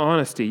is his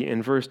honesty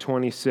in verse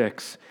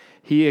 26.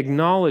 He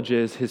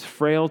acknowledges his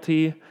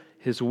frailty,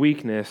 his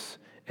weakness,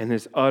 and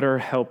his utter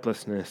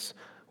helplessness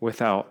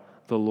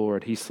without the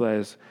Lord. He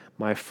says,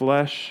 my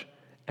flesh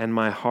and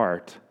my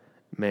heart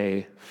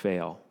may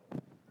fail,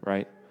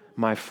 right?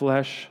 My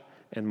flesh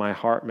and my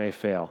heart may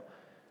fail.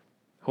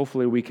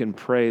 Hopefully we can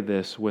pray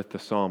this with the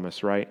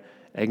psalmist, right?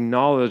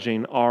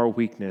 Acknowledging our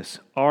weakness,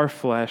 our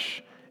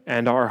flesh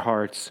and our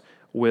hearts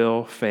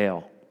will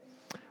fail.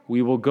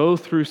 We will go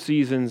through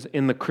seasons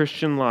in the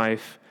Christian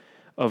life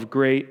of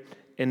great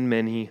and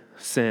many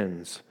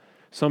sins,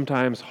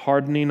 sometimes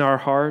hardening our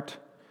heart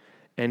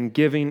and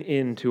giving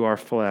in to our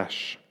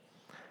flesh,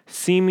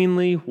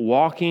 seemingly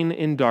walking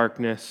in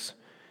darkness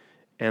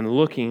and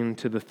looking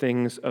to the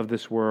things of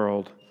this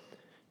world,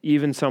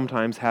 even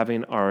sometimes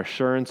having our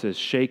assurances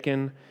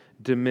shaken,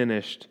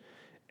 diminished,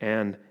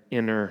 and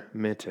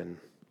intermittent.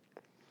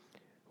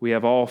 We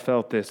have all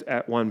felt this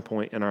at one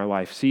point in our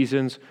life,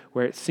 seasons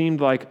where it seemed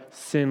like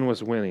sin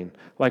was winning,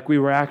 like we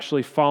were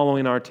actually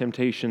following our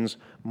temptations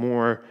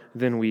more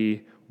than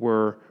we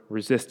were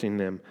resisting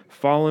them,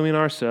 following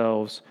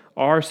ourselves,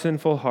 our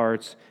sinful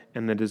hearts,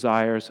 and the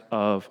desires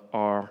of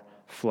our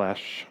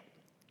flesh.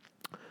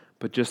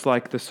 But just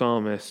like the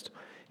psalmist,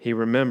 he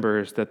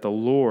remembers that the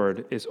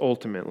Lord is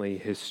ultimately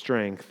his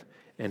strength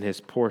and his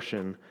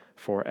portion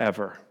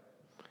forever.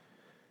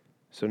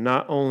 So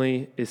not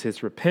only is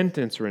his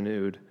repentance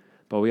renewed,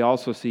 but we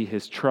also see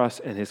his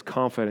trust and his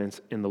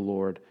confidence in the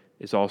Lord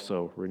is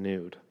also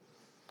renewed.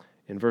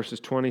 In verses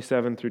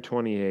 27 through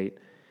 28,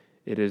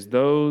 it is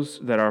those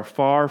that are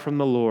far from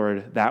the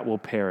Lord that will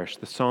perish.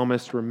 The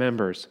psalmist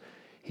remembers.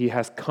 He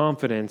has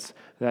confidence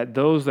that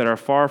those that are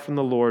far from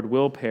the Lord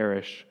will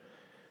perish.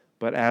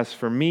 But as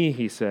for me,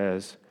 he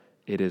says,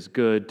 it is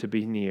good to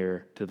be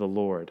near to the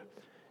Lord.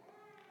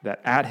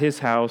 That at his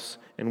house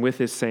and with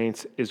his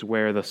saints is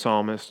where the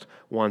psalmist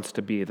wants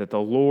to be. That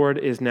the Lord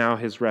is now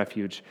his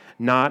refuge,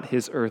 not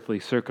his earthly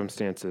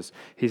circumstances.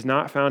 He's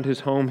not found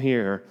his home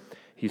here.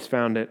 He's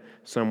found it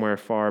somewhere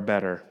far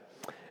better.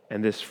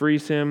 And this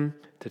frees him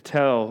to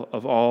tell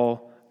of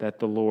all that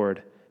the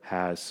Lord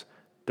has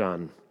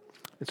done.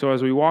 And so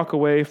as we walk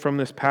away from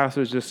this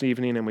passage this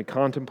evening and we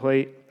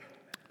contemplate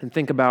and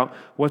think about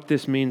what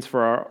this means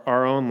for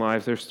our own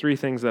lives, there's three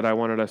things that I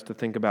wanted us to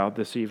think about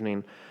this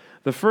evening.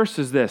 The first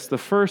is this. The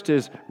first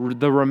is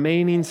the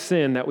remaining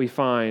sin that we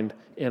find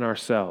in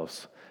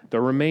ourselves.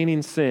 The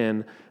remaining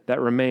sin that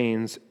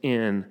remains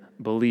in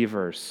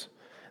believers.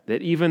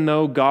 That even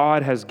though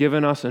God has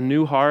given us a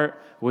new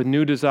heart with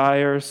new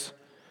desires,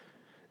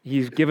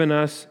 He's given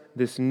us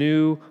this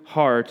new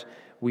heart,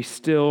 we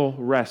still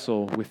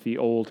wrestle with the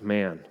old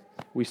man.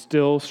 We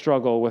still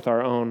struggle with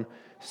our own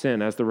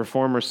sin. As the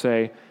Reformers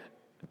say,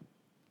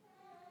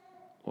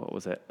 what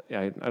was it?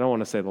 I don't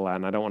want to say the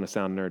Latin. I don't want to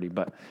sound nerdy,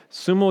 but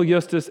summo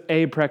justus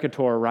et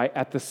peccator, right?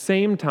 At the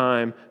same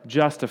time,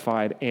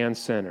 justified and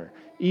sinner.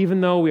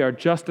 Even though we are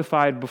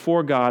justified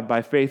before God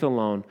by faith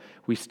alone,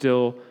 we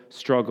still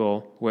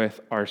struggle with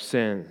our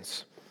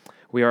sins.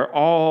 We are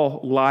all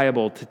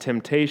liable to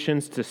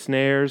temptations, to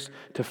snares,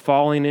 to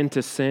falling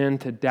into sin,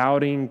 to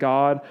doubting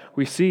God.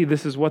 We see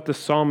this is what the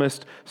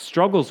psalmist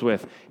struggles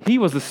with. He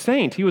was a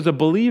saint. He was a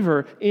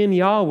believer in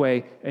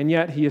Yahweh, and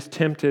yet he is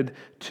tempted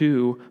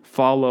to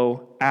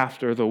follow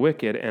after the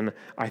wicked. And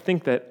I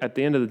think that at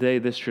the end of the day,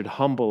 this should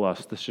humble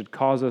us. This should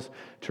cause us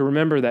to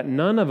remember that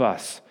none of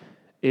us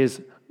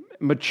is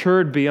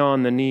matured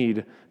beyond the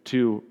need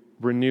to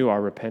renew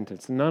our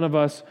repentance. None of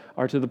us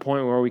are to the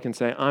point where we can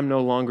say, I'm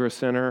no longer a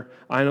sinner,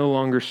 I no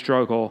longer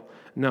struggle.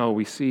 No,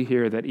 we see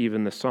here that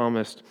even the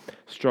psalmist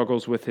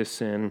struggles with his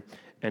sin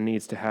and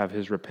needs to have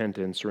his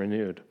repentance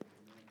renewed.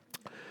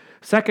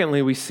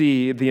 Secondly, we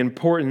see the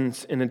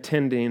importance in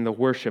attending the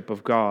worship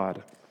of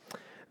God.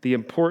 The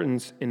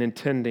importance in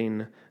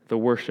attending the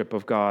worship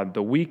of God,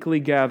 the weekly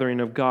gathering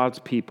of God's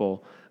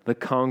people, the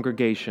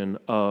congregation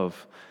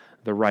of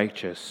the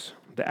righteous,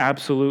 the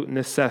absolute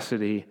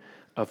necessity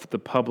of the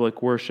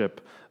public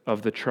worship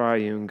of the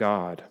triune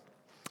God.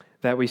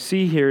 That we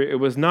see here, it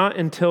was not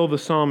until the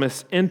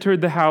psalmist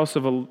entered the house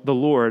of the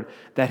Lord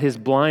that his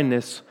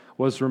blindness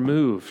was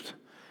removed,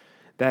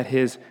 that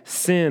his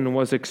sin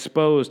was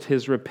exposed,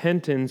 his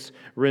repentance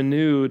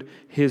renewed,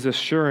 his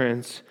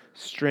assurance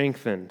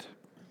strengthened.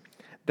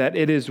 That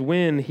it is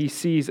when he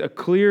sees a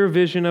clear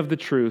vision of the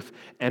truth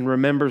and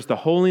remembers the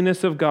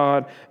holiness of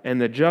God and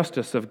the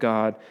justice of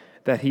God,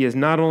 that he is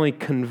not only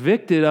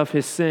convicted of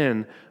his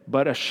sin,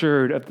 but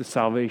assured of the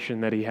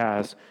salvation that he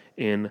has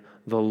in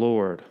the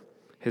Lord.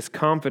 His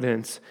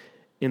confidence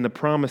in the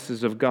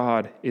promises of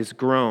God is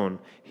grown.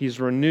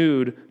 He's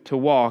renewed to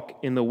walk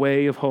in the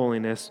way of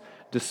holiness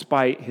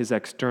despite his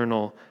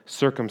external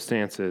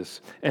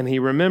circumstances. And he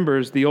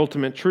remembers the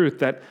ultimate truth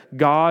that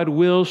God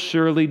will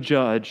surely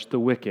judge the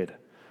wicked.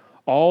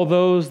 All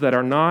those that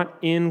are not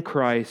in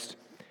Christ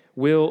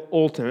will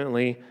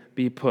ultimately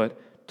be put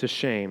to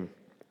shame.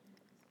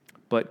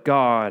 But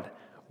God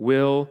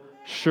will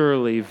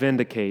surely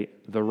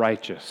vindicate the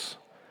righteous.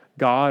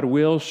 God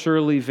will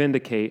surely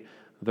vindicate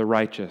the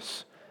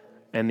righteous.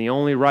 And the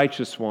only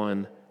righteous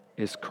one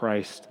is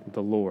Christ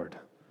the Lord.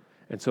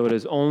 And so it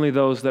is only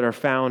those that are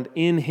found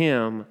in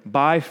Him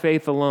by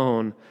faith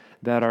alone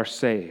that are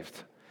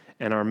saved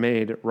and are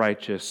made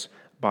righteous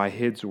by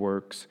His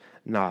works,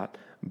 not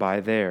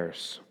by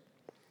theirs.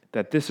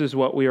 That this is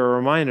what we are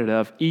reminded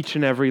of each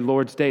and every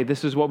Lord's Day.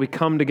 This is what we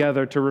come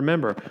together to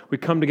remember. We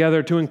come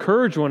together to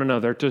encourage one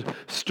another, to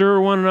stir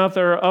one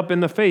another up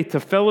in the faith,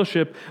 to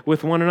fellowship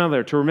with one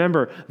another, to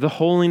remember the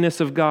holiness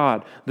of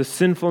God, the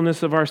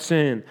sinfulness of our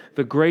sin,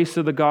 the grace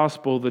of the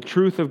gospel, the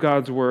truth of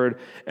God's word,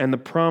 and the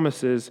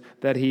promises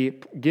that He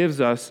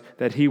gives us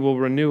that He will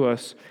renew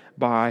us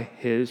by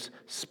His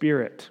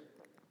Spirit.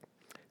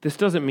 This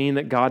doesn't mean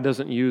that God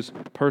doesn't use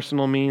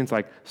personal means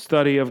like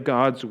study of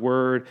God's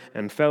word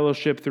and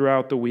fellowship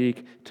throughout the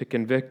week to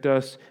convict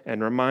us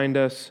and remind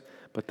us,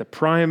 but the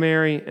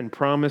primary and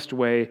promised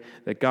way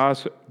that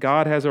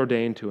God has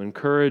ordained to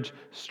encourage,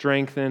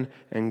 strengthen,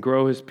 and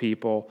grow His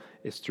people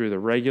is through the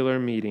regular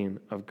meeting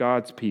of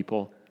God's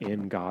people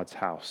in God's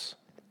house.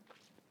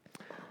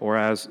 Or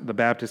as the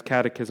Baptist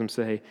Catechism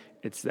say,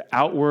 it's the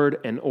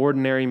outward and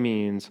ordinary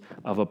means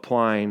of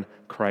applying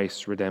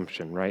Christ's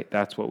redemption, right?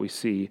 That's what we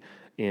see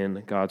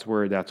in God's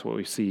word. That's what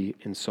we see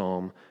in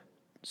Psalm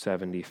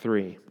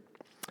 73.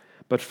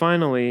 But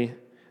finally,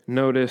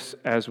 notice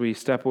as we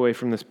step away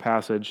from this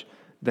passage,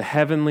 the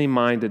heavenly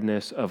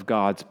mindedness of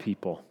God's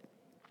people.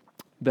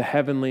 The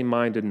heavenly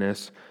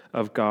mindedness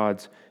of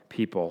God's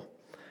people.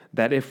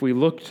 That if we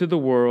look to the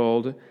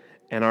world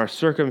and our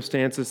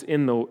circumstances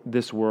in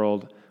this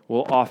world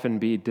will often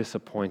be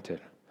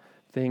disappointed.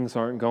 Things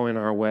aren't going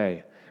our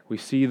way. We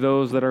see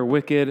those that are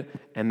wicked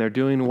and they're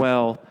doing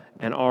well,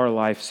 and our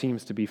life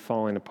seems to be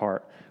falling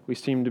apart. We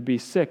seem to be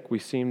sick. We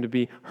seem to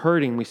be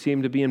hurting. We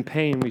seem to be in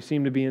pain. We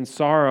seem to be in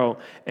sorrow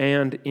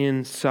and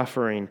in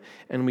suffering.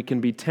 And we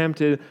can be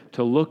tempted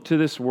to look to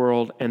this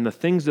world and the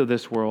things of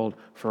this world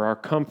for our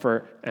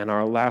comfort and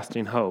our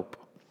lasting hope.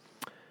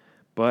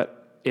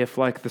 But if,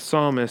 like the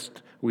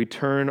psalmist, we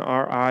turn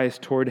our eyes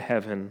toward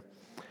heaven,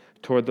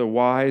 toward the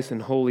wise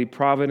and holy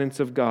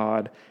providence of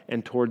God,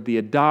 and toward the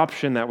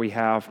adoption that we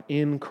have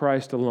in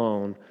Christ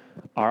alone,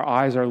 our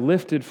eyes are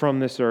lifted from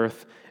this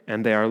earth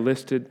and they are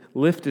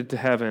lifted to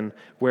heaven,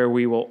 where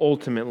we will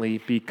ultimately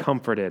be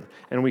comforted.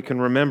 And we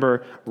can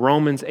remember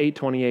Romans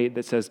 8:28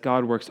 that says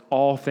God works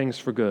all things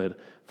for good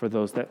for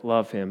those that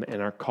love Him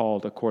and are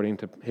called according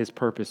to His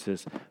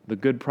purposes, the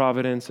good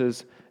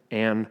providences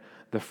and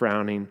the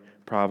frowning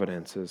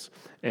providences.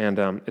 And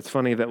it's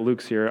funny that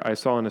Luke's here. I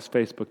saw on his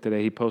Facebook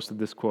today, he posted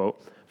this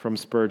quote from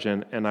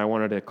Spurgeon, and I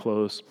wanted to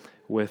close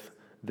with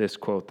this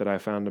quote that I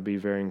found to be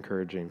very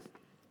encouraging.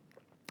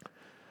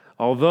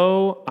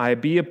 Although I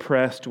be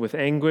oppressed with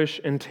anguish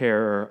and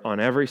terror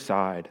on every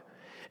side,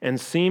 and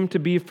seem to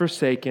be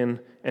forsaken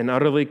and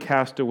utterly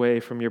cast away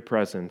from your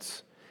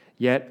presence,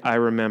 yet I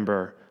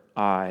remember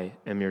I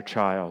am your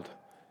child,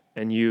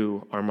 and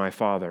you are my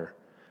Father,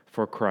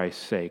 for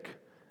Christ's sake.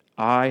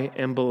 I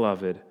am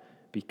beloved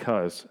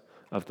because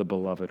of the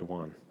beloved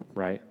one,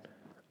 right?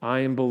 I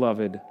am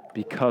beloved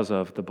because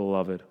of the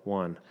beloved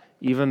one.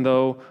 Even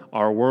though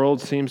our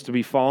world seems to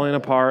be falling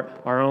apart,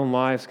 our own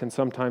lives can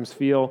sometimes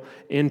feel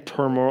in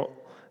turmoil,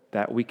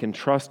 that we can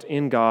trust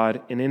in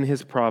God and in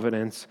His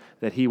providence,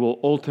 that He will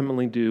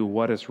ultimately do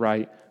what is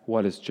right,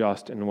 what is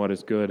just, and what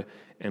is good,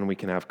 and we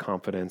can have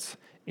confidence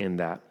in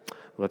that.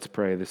 Let's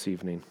pray this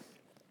evening.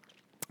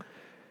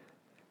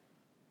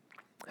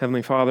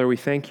 Heavenly Father, we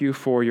thank You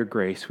for Your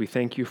grace. We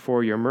thank You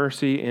for Your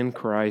mercy in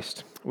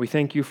Christ. We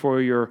thank You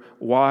for Your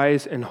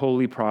wise and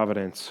holy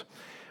providence.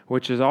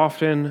 which is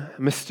often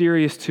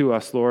mysterious to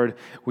us, Lord.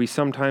 We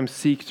sometimes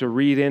seek to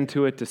read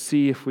into it to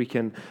see if we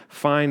can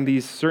find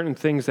these certain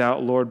things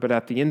out, Lord, but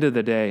at the end of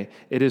the day,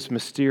 it is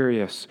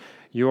mysterious.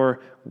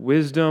 Your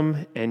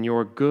wisdom and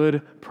your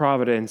good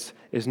providence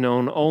is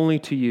known only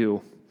to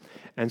you.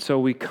 And so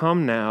we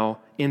come now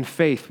in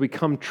faith. We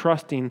come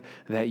trusting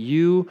that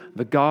you,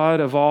 the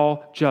God of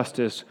all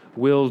justice,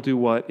 will do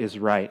what is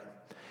right.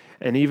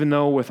 And even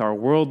though with our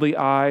worldly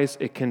eyes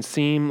it can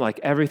seem like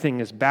everything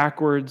is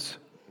backwards,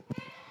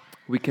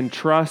 we can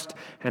trust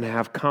and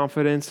have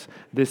confidence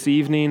this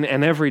evening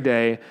and every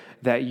day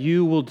that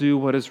you will do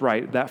what is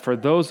right, that for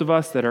those of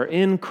us that are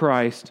in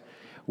Christ,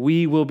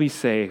 we will be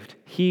saved.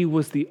 He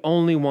was the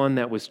only one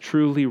that was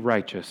truly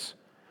righteous,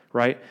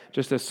 right?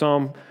 Just as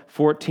Psalm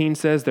 14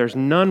 says, there's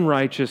none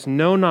righteous,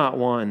 no, not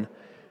one.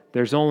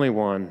 There's only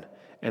one,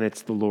 and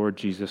it's the Lord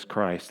Jesus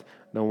Christ,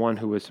 the one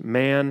who is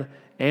man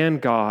and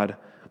God,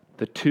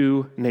 the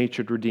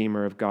two-natured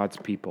Redeemer of God's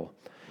people.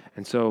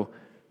 And so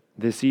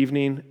this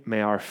evening,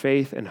 may our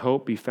faith and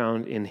hope be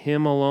found in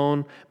Him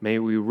alone. May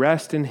we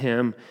rest in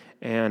Him,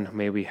 and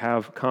may we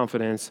have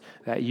confidence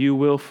that you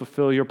will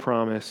fulfill your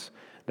promise,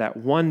 that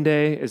one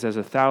day is as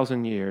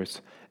 1,000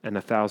 years, and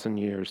 1,000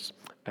 years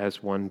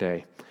as one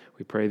day.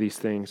 We pray these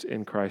things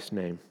in Christ's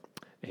name.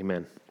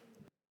 Amen.